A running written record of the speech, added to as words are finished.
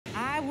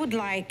would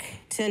like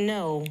to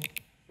know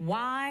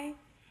why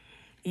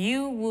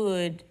you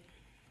would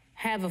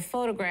have a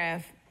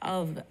photograph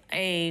of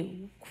a,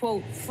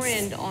 quote,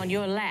 friend on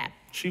your lap.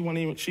 She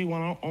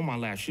wasn't on my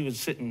lap. She was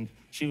sitting,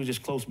 she was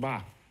just close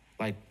by,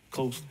 like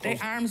close. Their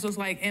arms was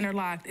like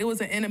interlocked. It was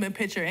an intimate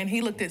picture, and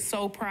he looked it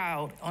so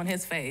proud on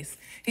his face.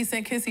 He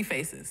sent kissy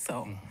faces,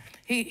 so.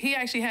 He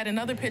actually had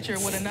another picture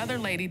with another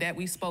lady that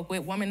we spoke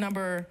with, woman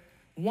number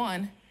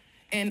 1,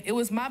 and it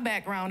was my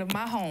background of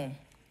my home,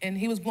 and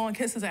he was blowing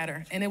kisses at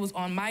her, and it was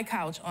on my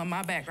couch, on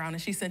my background,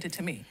 and she sent it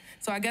to me.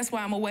 So I guess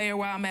while I'm away or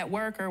while I'm at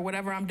work or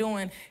whatever I'm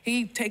doing,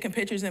 he taking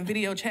pictures and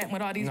video chatting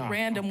with all these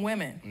random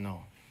women.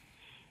 No.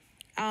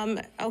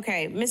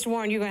 Okay, Mr.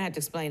 Warren, you're gonna have to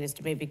explain this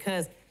to me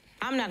because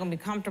I'm not gonna be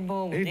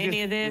comfortable with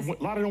any of this. A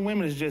lot of them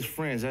women is just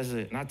friends, that's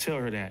it. And I tell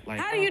her that. Like,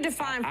 how do you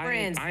define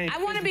friends?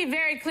 I want to be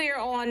very clear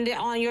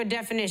on your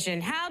definition.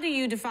 How do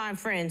you define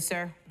friends,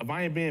 sir? If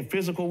I ain't being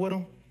physical with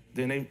them,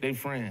 then they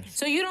friends.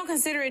 So you don't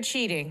consider it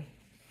cheating?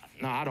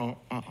 No, I don't.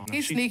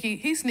 He's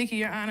sneaky,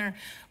 Your Honor.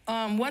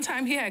 One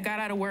time he had got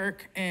out of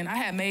work and I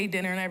had made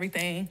dinner and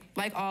everything.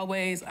 Like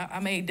always,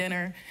 I made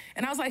dinner.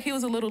 And I was like, he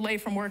was a little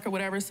late from work or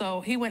whatever, so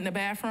he went in the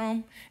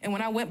bathroom. And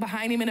when I went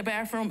behind him in the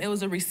bathroom, it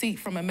was a receipt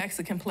from a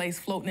Mexican place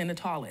floating in the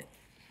toilet.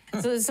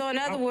 So in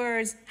other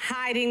words,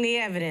 hiding the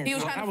evidence. He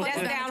was trying to flush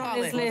it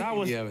down the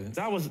toilet.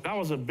 That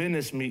was a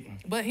business meeting.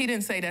 But he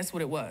didn't say that's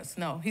what it was.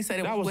 No, he said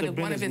it was with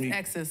one of his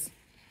exes.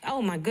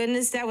 Oh my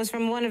goodness, that was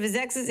from one of his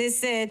exes. It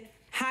said,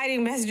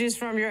 hiding messages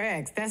from your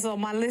ex. That's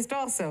on my list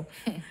also.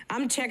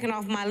 I'm checking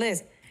off my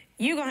list.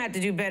 You're gonna have to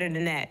do better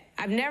than that.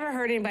 I've never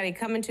heard anybody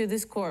come into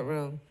this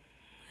courtroom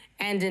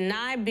and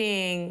deny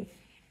being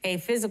a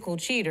physical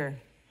cheater,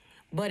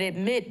 but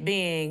admit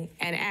being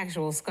an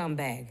actual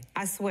scumbag.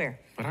 I swear.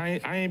 But I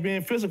ain't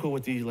being physical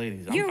with these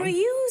ladies. You're a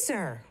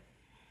user.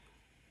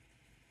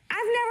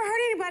 I've never heard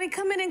anybody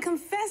come in and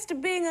confess to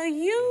being a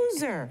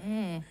user.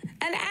 An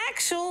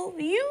actual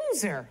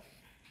user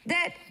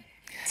that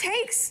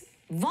takes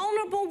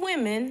vulnerable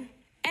women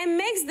and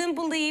makes them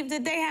believe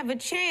that they have a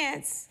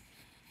chance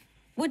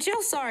with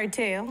your sorry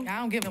tail. I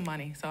don't give him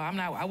money, so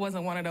I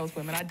wasn't one of those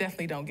women. I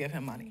definitely don't give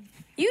him money.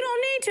 You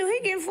don't need to.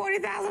 He getting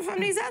 $40,000 from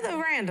these other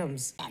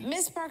randoms.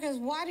 Miss Perkins,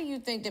 why do you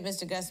think that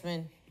Mr.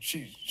 Gussman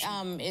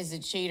is a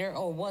cheater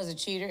or was a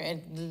cheater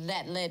and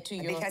that led to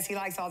your... Because he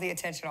likes all the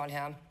attention on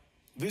him.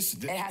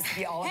 It has to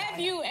be all about Have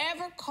you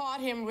ever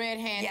caught him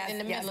red-handed in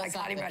the middle of something? Yes, I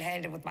caught him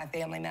red-handed with my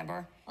family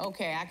member.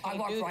 Okay, I can't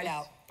do walked right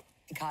out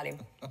and caught him.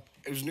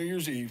 It was New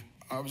Year's Eve.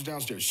 I was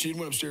downstairs. She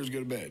went upstairs to go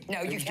to bed.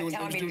 No, you kept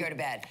telling me to go to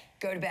bed.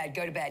 Go to bed,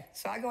 go to bed.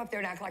 So I go up there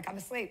and act like I'm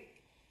asleep.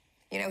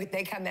 You know,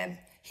 they come in.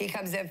 He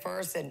comes in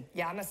first, and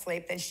yeah, I'm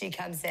asleep. Then she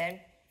comes in.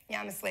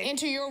 Yeah, I'm asleep.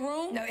 Into your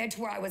room? No,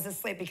 into where I was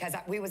asleep because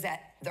we was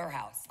at their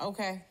house.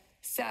 Okay.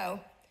 So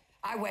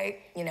I wait,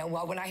 you know,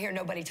 well, when I hear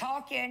nobody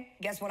talking,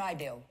 guess what I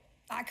do?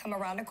 I come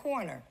around the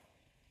corner.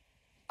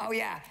 Oh,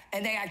 yeah,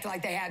 and they act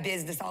like they have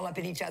business all up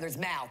in each other's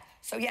mouth.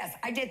 So, yes,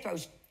 I did throw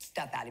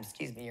stuff at him,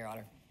 excuse me, Your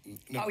Honor.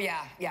 No. Oh,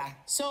 yeah, yeah.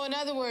 So, in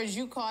other words,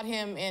 you caught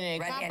him in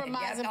a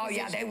compromising position? Oh,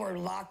 yeah, they were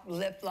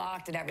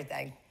lip-locked and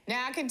everything.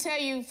 Now, I can tell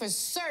you for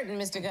certain,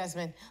 Mr.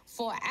 Gussman,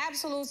 for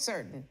absolute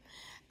certain,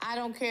 I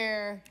don't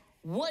care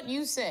what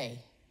you say,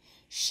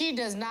 she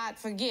does not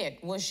forget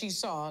what she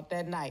saw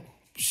that night.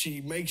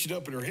 She makes it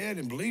up in her head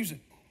and believes it.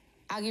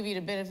 I'll give you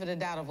the benefit of the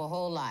doubt of a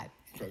whole lot.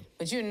 Okay.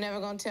 But you're never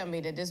gonna tell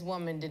me that this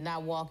woman did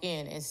not walk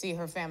in and see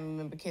her family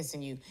member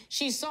kissing you.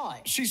 She saw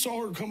it. She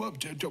saw her come up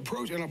to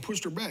approach, and I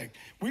pushed her back.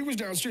 We was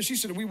downstairs. She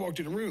said that we walked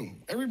in the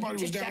room.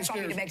 Everybody was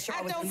downstairs. To make sure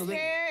I don't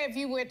care if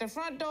you were at the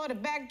front door, the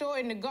back door,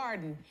 in the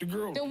garden. The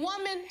girl. The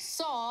woman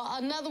saw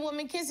another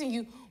woman kissing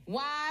you.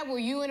 Why were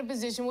you in a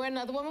position where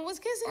another woman was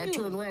kissing you? I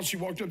turned around. She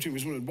walked up to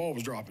me when the ball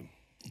was dropping.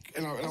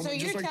 So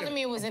you're telling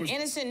me it was an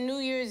innocent New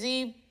Year's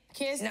Eve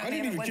kiss? No, I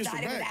didn't even kiss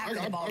her back.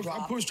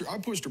 I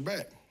pushed her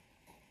back.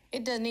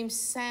 It doesn't even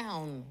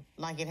sound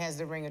like it has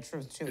the ring of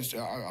truth to it.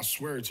 I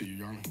swear it to you,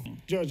 Your Honor.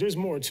 Judge, there's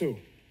more, too.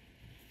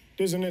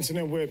 There's an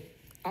incident where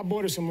I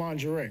bought her some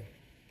lingerie,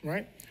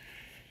 right?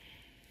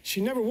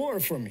 She never wore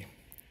it for me.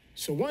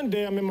 So one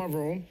day I'm in my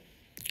room.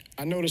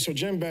 I noticed her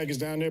gym bag is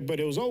down there, but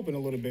it was open a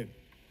little bit.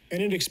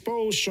 And it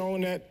exposed,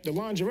 showing that the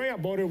lingerie I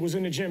bought her was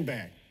in the gym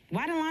bag.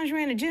 Why the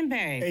lingerie in the gym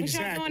bag?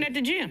 Exactly. What y'all doing at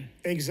the gym?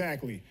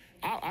 Exactly.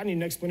 I need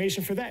an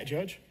explanation for that,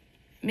 Judge.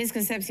 Miss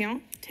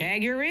Concepcion,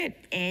 tag your writ.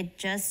 It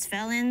just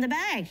fell in the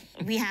bag.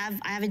 I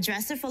have a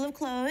dresser full of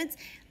clothes.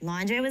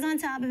 Lingerie was on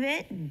top of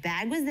it.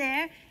 Bag was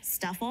there.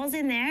 Stuff was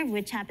in there,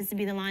 which happens to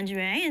be the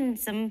lingerie and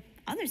some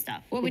other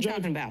stuff. What we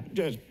talking about?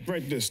 Judge,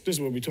 right this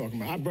is what we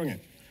talking about. I bring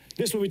it.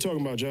 This is what we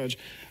talking about, Judge.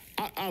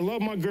 I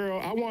love my girl.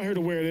 I want her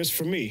to wear this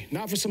for me,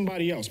 not for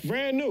somebody else.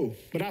 Brand new,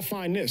 but I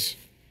find this,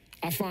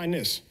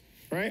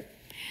 right?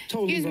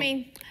 Totally Excuse wrong.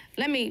 me,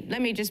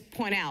 let me just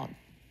point out,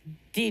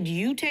 did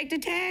you take the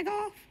tag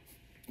off?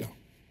 No.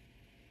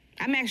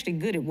 I'm actually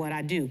good at what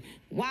I do.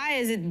 Why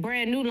is it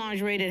brand new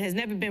lingerie that has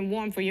never been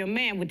worn for your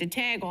man with the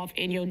tag off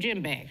in your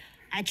gym bag?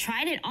 I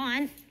tried it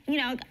on. You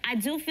know, I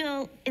do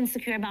feel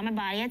insecure about my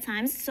body at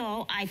times,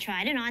 so I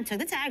tried it on, took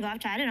the tag off,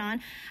 tried it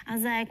on. I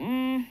was like,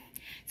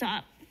 So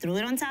I threw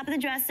it on top of the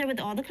dresser with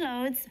all the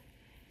clothes.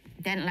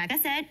 Then, like I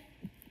said,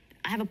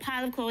 I have a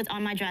pile of clothes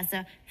on my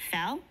dresser,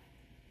 fell,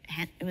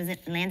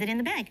 landed in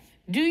the bag.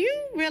 Do you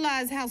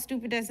realize how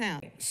stupid that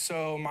sounds?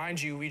 So,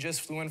 mind you, we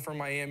just flew in from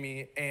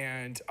Miami,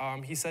 and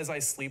he says I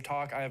sleep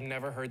talk. I have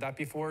never heard that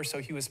before, so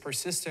he was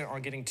persistent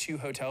on getting 2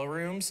 hotel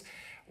rooms.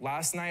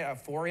 Last night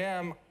at 4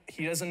 a.m.,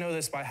 he doesn't know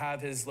this, but I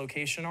have his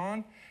location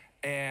on,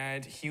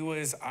 and he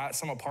was at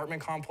some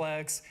apartment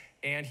complex,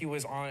 and he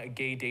was on a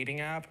gay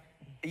dating app.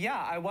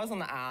 Yeah, I was on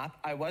the app.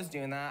 I was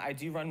doing that. I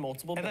do run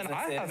multiple businesses.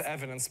 And then I have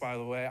evidence, by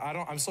the way.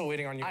 I'm still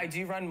waiting on you. I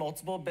do run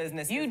multiple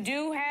businesses. You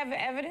do have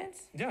evidence?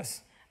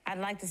 Yes. I'd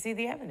like to see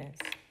the evidence.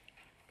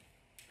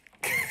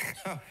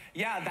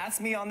 Yeah, that's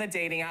me on the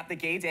dating app, the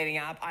gay dating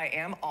app. I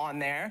am on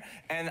there,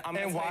 and I'm.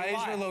 And why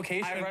is your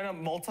location? I run a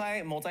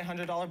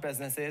multi-$100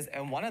 businesses,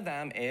 and one of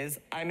them is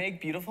I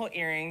make beautiful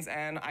earrings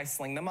and I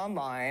sling them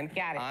online.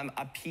 Got it. I'm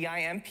a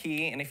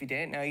PIMP, and if you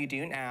didn't know, you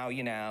do now.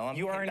 You know.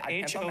 You are an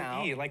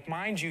HOE. Like,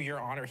 mind you,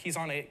 Your Honor, he's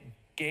on a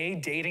gay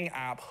dating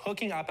app,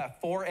 hooking up at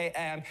 4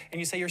 a.m., and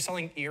you say you're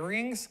selling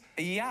earrings?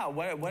 Yeah.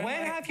 When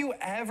have you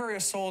ever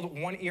sold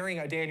 1 earring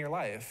a day in your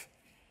life?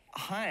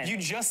 Hun. You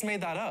just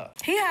made that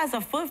up. He has a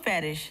foot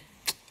fetish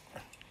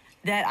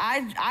that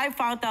I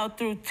found out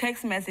through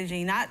text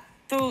messaging, not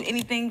through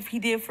anything he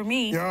did for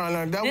me. Your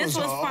Honor, that was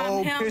an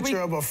old picture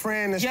of a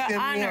friend that sent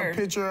me a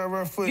picture of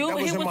her foot. That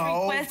was in my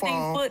old phone. He was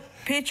requesting foot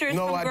pictures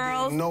from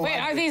girls. Wait,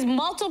 are these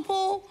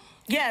multiple?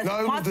 Yes, no,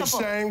 it was multiple. the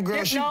same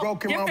girl. She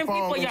broke in my phone.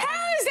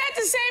 How is that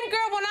the same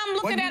girl when I'm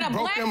looking at a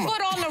black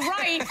foot on the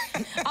right,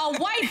 a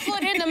white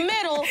foot in the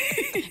middle,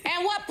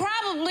 and what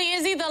probably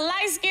is either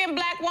light-skinned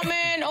black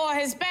woman or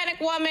Hispanic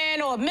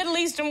woman or Middle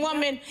Eastern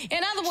woman? In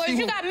other words,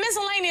 you got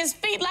miscellaneous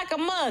feet like a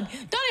mug.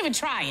 Don't even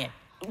try it.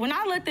 When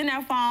I looked in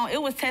that phone,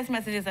 it was text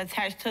messages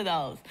attached to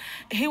those.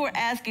 He were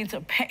asking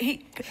to pay.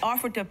 He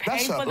offered to pay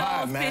for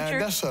those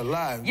pictures. That's a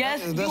lie.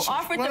 Yes, you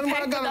offered to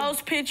pay for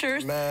those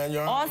pictures. Man,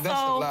 that's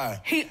a lie.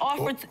 He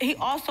offered. He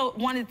also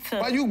wanted to.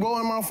 Why you go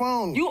in my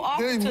phone? You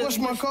offered to. What's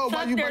my code?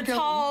 Why you breaking?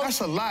 That's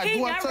a lie.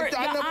 He never. Your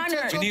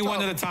Honor. We need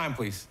one at a time,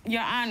 please.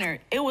 Your Honor,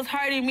 it was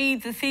hurting me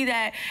to see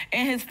that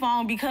in his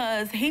phone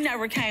because he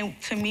never came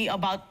to me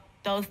about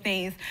those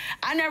things.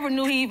 I never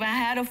knew he even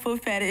had a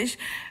foot fetish.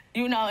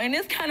 You know, and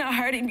it's kind of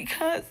hurting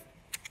because,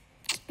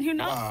 you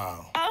know,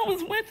 I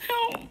was with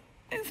him.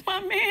 It's my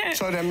man.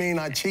 So that mean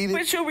I cheated?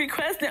 But you're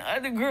requesting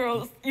other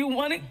girls. You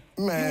want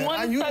to man, suck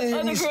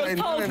other girls'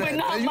 toes, but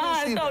not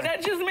mine. So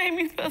that just made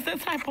me feel some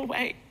type of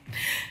way.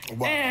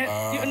 Wow.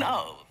 And, you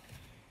know.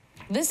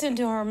 Listen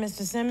to her,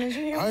 Mr. Simmons.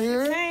 You hear what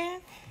she's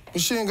saying?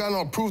 But she ain't got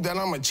no proof that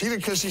I'm a cheater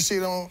because she see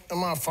it on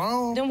my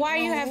phone. Then why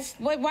do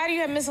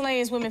you have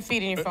miscellaneous women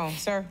feet in your phone,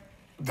 sir?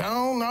 I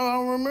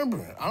don't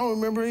remember. I don't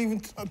remember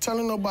even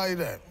telling nobody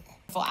that.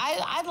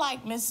 I'd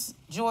like Miss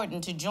Jordan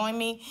to join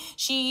me.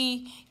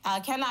 She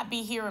cannot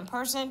be here in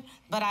person,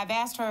 but I've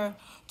asked her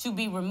to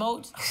be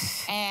remote.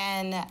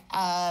 And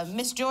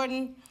Miss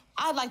Jordan,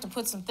 I'd like to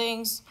put some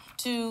things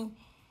to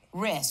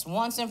rest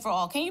once and for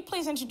all. Can you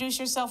please introduce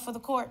yourself for the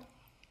court?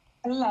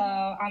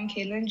 Hello, I'm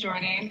Caitlin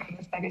Jordan. I'm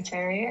the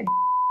secretary.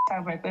 I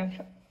work with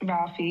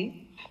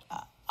Ralphie.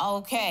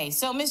 Okay,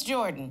 so Miss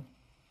Jordan,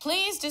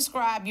 please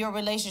describe your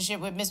relationship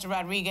with Mr.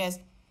 Rodriguez,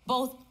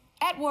 both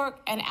at work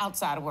and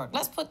outside of work.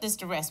 Let's put this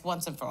to rest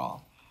once and for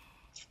all.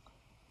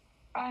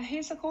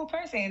 He's a cool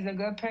person. He's a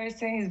good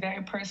person. He's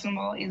very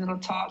personable, easy to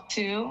talk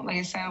to. Like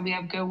I said, we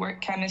have good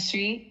work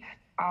chemistry.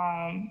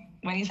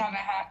 When he's having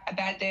a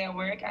bad day at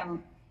work,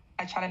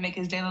 I try to make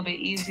his day a little bit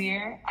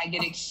easier. I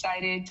get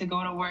excited to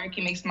go to work.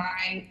 He makes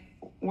my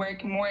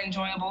work more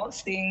enjoyable,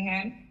 seeing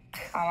him.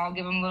 I'll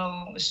give him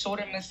little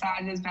shoulder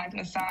massages, back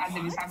massage.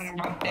 If he's having a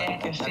rough day, I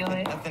can feel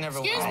it.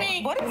 Excuse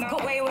me. What is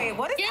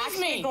what is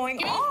actually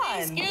going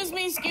on?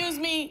 Excuse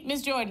me,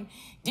 Miss Jordan.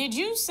 Did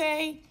you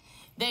say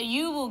that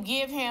you will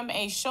give him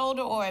a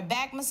shoulder or a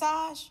back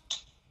massage?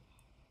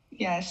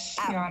 Yes,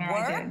 Your Honor,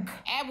 I did.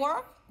 At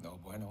work? No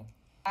bueno.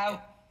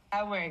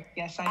 At work,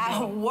 yes, I At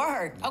did.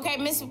 work. Okay,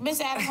 Miss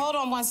Adams, hold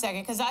on one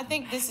second, because I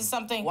think this is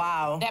something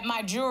that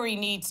my jury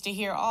needs to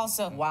hear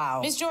also.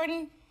 Wow. Miss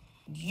Jordan,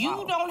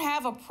 you don't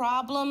have a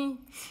problem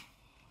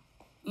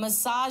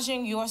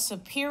massaging your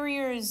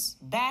superior's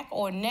back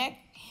or neck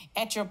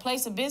at your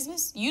place of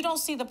business? You don't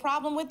see the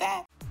problem with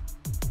that?